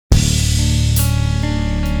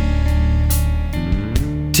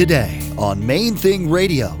Today on Main Thing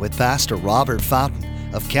Radio with Pastor Robert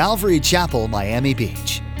Fountain of Calvary Chapel, Miami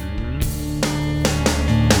Beach.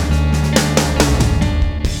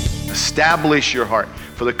 Establish your heart,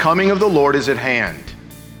 for the coming of the Lord is at hand.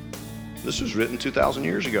 This was written 2,000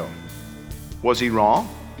 years ago. Was he wrong?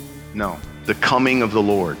 No. The coming of the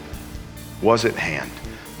Lord was at hand.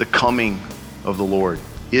 The coming of the Lord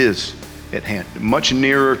is at hand. Much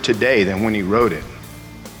nearer today than when he wrote it.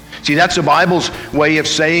 See, that's the Bible's way of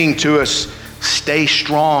saying to us, stay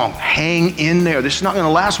strong, hang in there. This is not going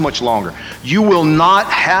to last much longer. You will not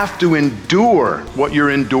have to endure what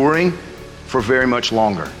you're enduring for very much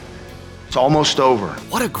longer. It's almost over.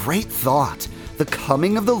 What a great thought. The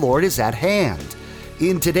coming of the Lord is at hand.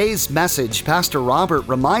 In today's message, Pastor Robert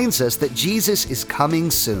reminds us that Jesus is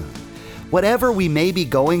coming soon. Whatever we may be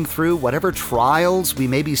going through, whatever trials we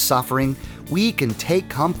may be suffering, we can take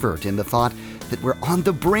comfort in the thought that we're on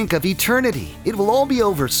the brink of eternity. It will all be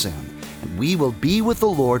over soon, and we will be with the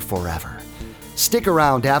Lord forever. Stick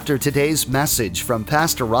around after today's message from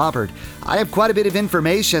Pastor Robert. I have quite a bit of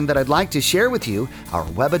information that I'd like to share with you, our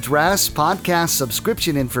web address, podcast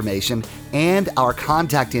subscription information, and our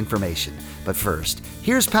contact information. But first,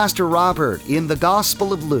 here's Pastor Robert in the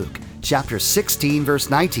Gospel of Luke, chapter 16, verse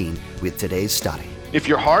 19, with today's study. If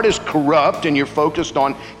your heart is corrupt and you're focused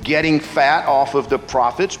on getting fat off of the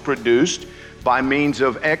profits produced by means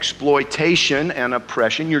of exploitation and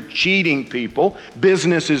oppression, you're cheating people.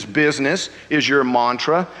 Business is your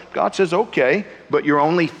mantra. God says, okay, but you're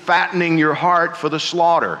only fattening your heart for the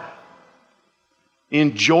slaughter.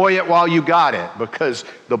 Enjoy it while you got it, because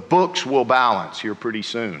the books will balance here pretty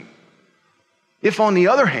soon. If, on the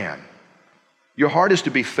other hand, your heart is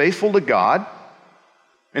to be faithful to God,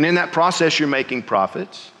 and in that process you're making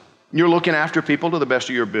profits, you're looking after people to the best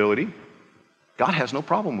of your ability, God has no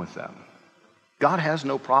problem with that. God has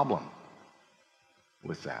no problem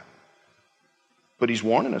with that. But he's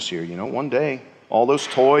warning us here, one day, all those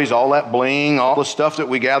toys, all that bling, all the stuff that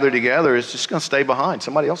we gather together is just going to stay behind.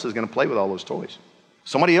 Somebody else is going to play with all those toys.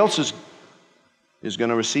 Somebody else is going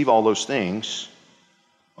to receive all those things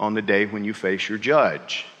on the day when you face your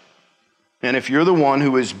judge. And if you're the one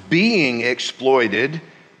who is being exploited,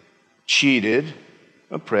 cheated,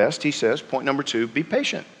 oppressed, he says, point number 2, be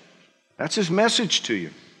patient. That's his message to you.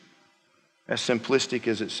 As simplistic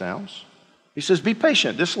as it sounds. He says, be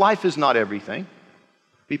patient. This life is not everything.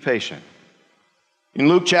 Be patient. In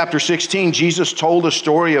Luke chapter 16, Jesus told a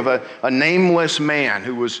story of a nameless man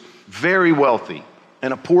who was very wealthy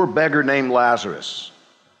and a poor beggar named Lazarus.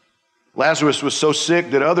 Lazarus was so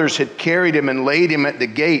sick that others had carried him and laid him at the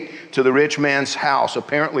gate to the rich man's house,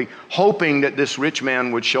 apparently hoping that this rich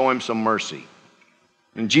man would show him some mercy.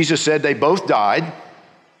 And Jesus said they both died,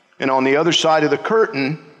 and on the other side of the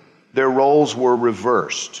curtain, their roles were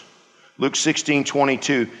reversed. Luke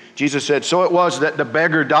 16:22, Jesus said, so it was that the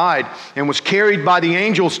beggar died and was carried by the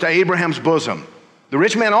angels to Abraham's bosom. The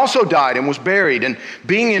rich man also died and was buried, and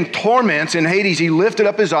being in torments in Hades, he lifted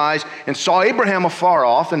up his eyes and saw Abraham afar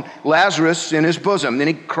off and Lazarus in his bosom. Then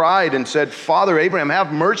he cried and said, Father Abraham,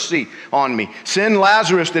 have mercy on me. Send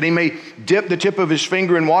Lazarus that he may dip the tip of his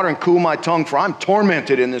finger in water and cool my tongue, for I'm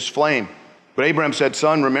tormented in this flame. But Abraham said,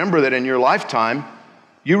 Son, remember that in your lifetime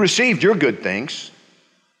you received your good things,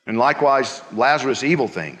 and likewise Lazarus evil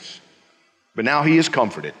things. But now he is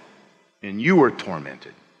comforted, and you are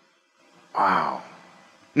tormented. Wow.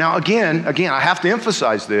 Now again, I have to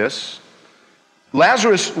emphasize this.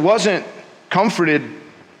 Lazarus wasn't comforted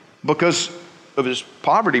because of his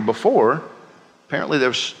poverty before. Apparently there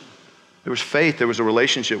was faith, there was a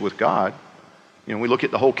relationship with God. We look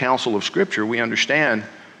at the whole counsel of Scripture, we understand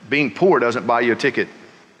being poor doesn't buy you a ticket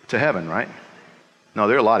to heaven, right? No,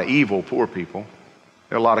 there are a lot of evil poor people.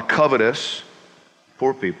 There are a lot of covetous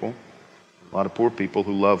poor people. A lot of poor people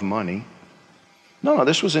who love money. No,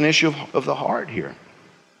 this was an issue of the heart here.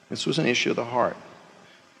 This was an issue of the heart.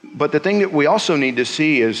 But the thing that we also need to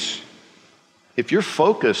see is if your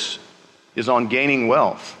focus is on gaining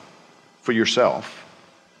wealth for yourself,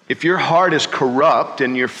 if your heart is corrupt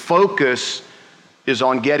and your focus is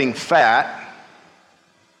on getting fat,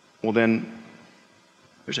 well then,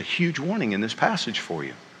 there's a huge warning in this passage for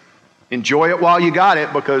you. Enjoy it while you got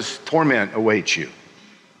it, because torment awaits you.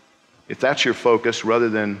 If that's your focus rather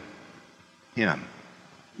than him.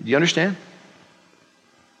 Do you understand?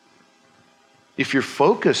 If your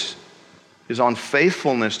focus is on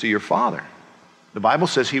faithfulness to your Father, the Bible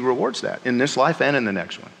says he rewards that in this life and in the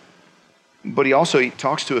next one. But he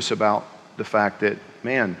talks to us about the fact that,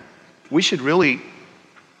 man, we should really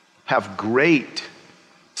have great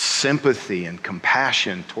sympathy and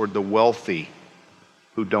compassion toward the wealthy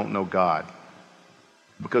who don't know God.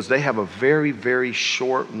 because they have a very, very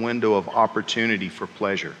short window of opportunity for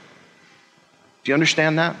pleasure. Do you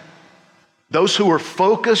understand that? Those who are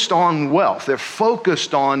focused on wealth, they're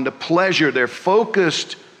focused on the pleasure, they're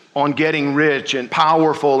focused on getting rich and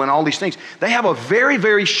powerful and all these things. They have a very,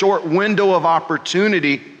 very short window of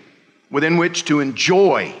opportunity within which to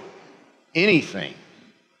enjoy anything.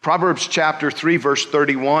 Proverbs chapter 3, verse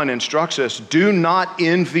 31 instructs us, "Do not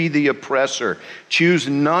envy the oppressor. Choose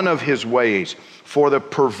none of his ways. For the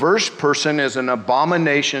perverse person is an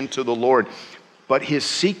abomination to the Lord, but his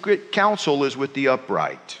secret counsel is with the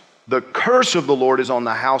upright. The curse of the Lord is on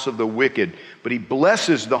the house of the wicked, but he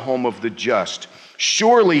blesses the home of the just.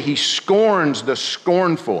 Surely he scorns the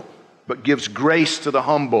scornful, but gives grace to the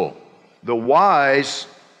humble. The wise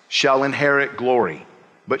shall inherit glory,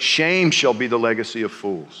 but shame shall be the legacy of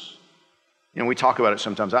fools." You know, we talk about it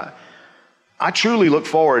sometimes. I truly look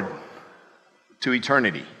forward to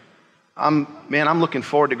eternity. I'm looking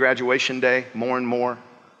forward to graduation day more and more,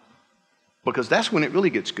 because that's when it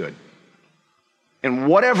really gets good. And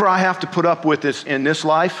whatever I have to put up with in this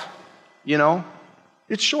life, you know,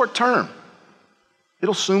 it's short term.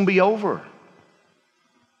 It'll soon be over.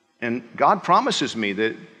 And God promises me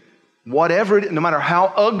that whatever, no matter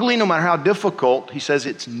how ugly, no matter how difficult, he says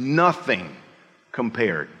it's nothing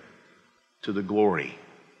compared to the glory.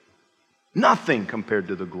 Nothing compared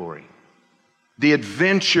to the glory. The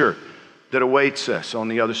adventure that awaits us on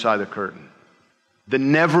the other side of the curtain. The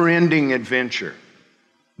never-ending adventure.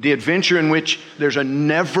 The adventure in which there's a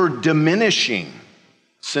never diminishing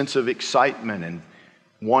sense of excitement and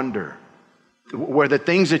wonder. Where the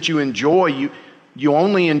things that you enjoy, you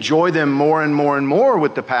only enjoy them more and more and more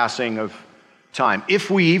with the passing of time. If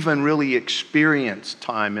we even really experience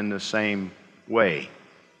time in the same way.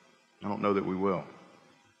 I don't know that we will.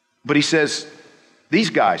 But he says, these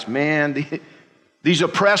guys, man, these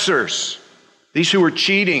oppressors, these who are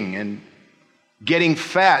cheating and getting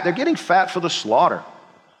fat, they're getting fat for the slaughter.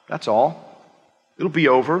 That's all. It'll be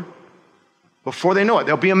over. Before they know it,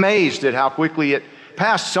 they'll be amazed at how quickly it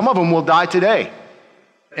passed. Some of them will die today,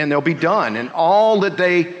 and they'll be done. And all that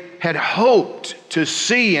they had hoped to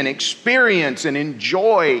see and experience and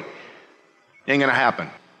enjoy ain't going to happen.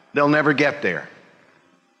 They'll never get there.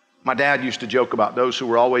 My dad used to joke about those who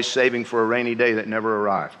were always saving for a rainy day that never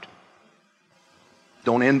arrived.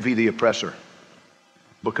 Don't envy the oppressor,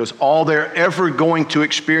 because all they're ever going to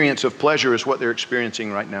experience of pleasure is what they're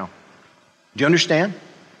experiencing right now. Do you understand?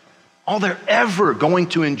 All they're ever going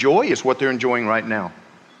to enjoy is what they're enjoying right now.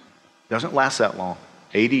 Doesn't last that long.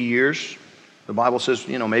 80 years. The Bible says,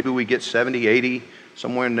 you know, maybe we get 70, 80,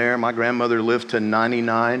 somewhere in there. My grandmother lived to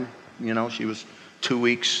 99. You know, she was 2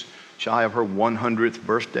 weeks shy of her 100th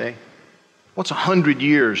birthday. What's 100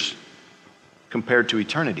 years compared to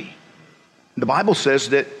eternity? The Bible says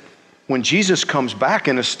that when Jesus comes back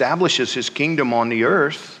and establishes his kingdom on the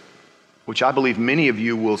earth, which I believe many of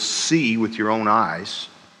you will see with your own eyes,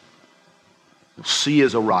 you'll see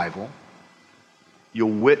his arrival, you'll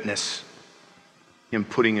witness him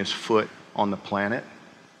putting his foot on the planet,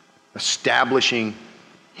 establishing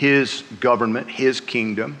his government, his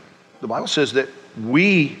kingdom. The Bible says that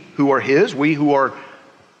we who are his, we who are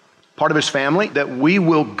part of his family, that we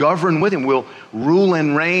will govern with him, we'll rule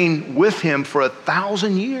and reign with him for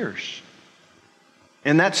 1,000 years.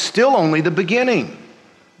 And that's still only the beginning.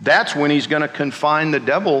 That's when he's going to confine the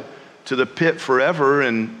devil to the pit forever,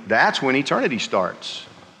 and that's when eternity starts.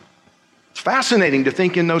 It's fascinating to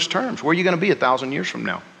think in those terms. Where are you going to be 1,000 years from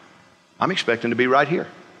now? I'm expecting to be right here.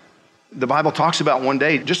 The Bible talks about one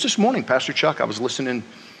day, just this morning, Pastor Chuck, I was listening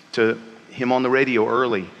to him on the radio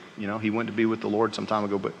early. You know, he went to be with the Lord some time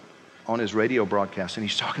ago, but on his radio broadcast, and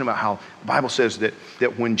he's talking about how the Bible says that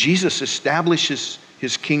when Jesus establishes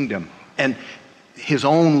his kingdom and his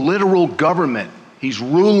own literal government, he's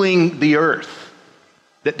ruling the earth,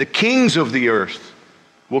 that the kings of the earth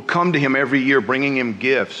will come to him every year bringing him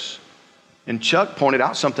gifts. And Chuck pointed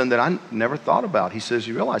out something that I never thought about. He says,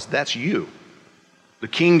 you realize that's you, the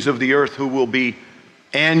kings of the earth who will be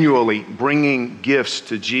annually bringing gifts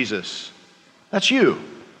to Jesus. That's you.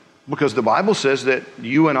 Because the Bible says that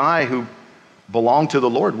you and I who belong to the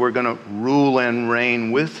Lord, we're going to rule and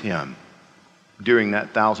reign with him during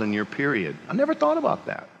that 1,000-year period. I never thought about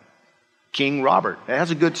that. King Robert. It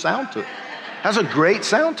has a good sound to it. It has a great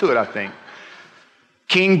sound to it, I think.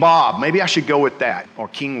 King Bob. Maybe I should go with that. Or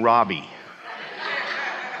King Robbie.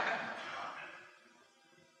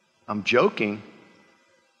 I'm joking,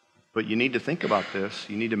 but you need to think about this.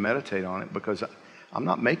 You need to meditate on it, because I'm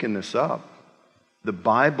not making this up. The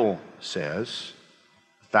Bible says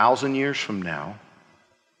 1,000 years from now,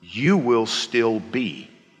 you will still be.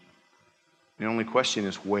 The only question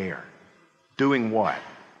is where? Doing what?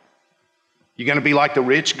 You going to be like the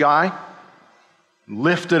rich guy?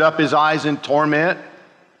 Lifted up his eyes in torment?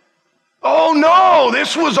 Oh no,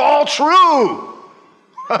 this was all true.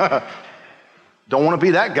 Don't want to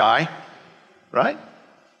be that guy, right?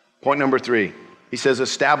 Point number 3. He says,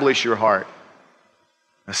 establish your heart.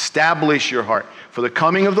 Establish your heart. For the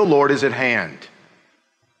coming of the Lord is at hand.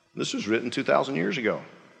 This was written 2,000 years ago.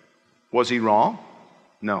 Was he wrong?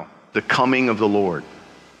 No. The coming of the Lord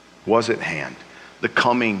was at hand. The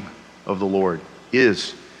coming of the Lord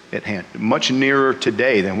is at hand. Much nearer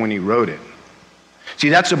today than when he wrote it. See,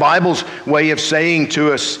 that's the Bible's way of saying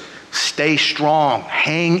to us, stay strong,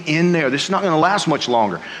 hang in there. This is not going to last much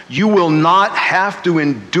longer. You will not have to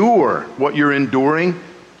endure what you're enduring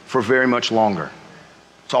for very much longer.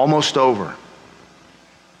 It's almost over.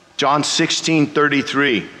 John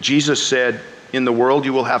 16:33, Jesus said, in the world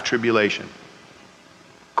you will have tribulation.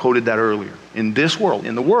 Quoted that earlier. In this world,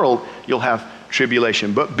 in the world, you'll have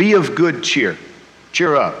tribulation. But be of good cheer.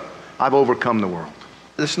 Cheer up. I've overcome the world.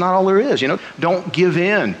 That's not all there is, Don't give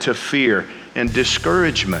in to fear and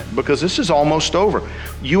discouragement, because this is almost over.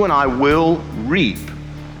 You and I will reap,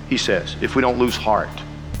 he says, if we don't lose heart.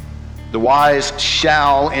 The wise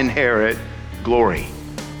shall inherit glory.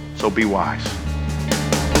 So be wise.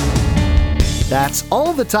 That's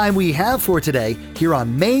all the time we have for today here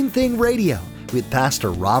on Main Thing Radio with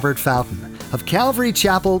Pastor Robert Fountain of Calvary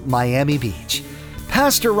Chapel, Miami Beach.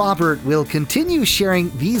 Pastor Robert will continue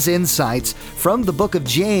sharing these insights from the book of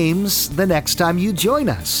James the next time you join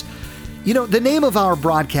us. The name of our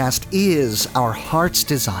broadcast is Our Heart's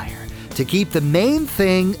Desire, to keep the main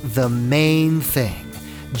thing the main thing.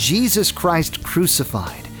 Jesus Christ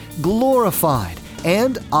crucified, glorified,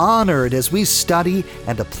 and honored as we study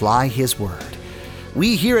and apply His Word.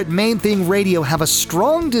 We here at Main Thing Radio have a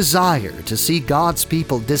strong desire to see God's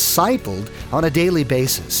people discipled on a daily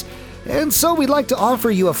basis. And so we'd like to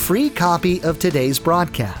offer you a free copy of today's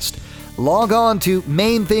broadcast. Log on to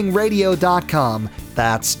mainthingradio.com.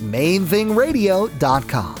 That's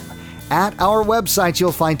mainthingradio.com. At our website,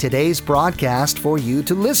 you'll find today's broadcast for you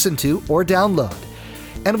to listen to or download.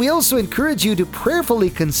 And we also encourage you to prayerfully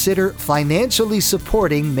consider financially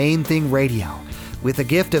supporting Main Thing Radio. With a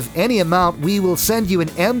gift of any amount, we will send you an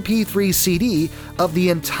MP3 CD of the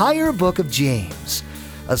entire book of James.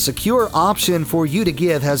 A secure option for you to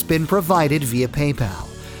give has been provided via PayPal.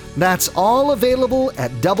 That's all available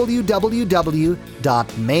at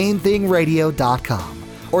www.mainthingradio.com,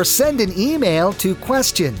 or send an email to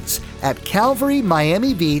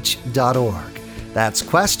questions@calvarymiamibeach.org. That's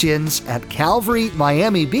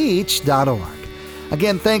questions@calvarymiamibeach.org.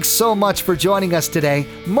 Again, thanks so much for joining us today.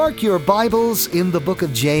 Mark your Bibles in the book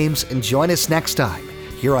of James and join us next time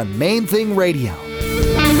here on Main Thing Radio.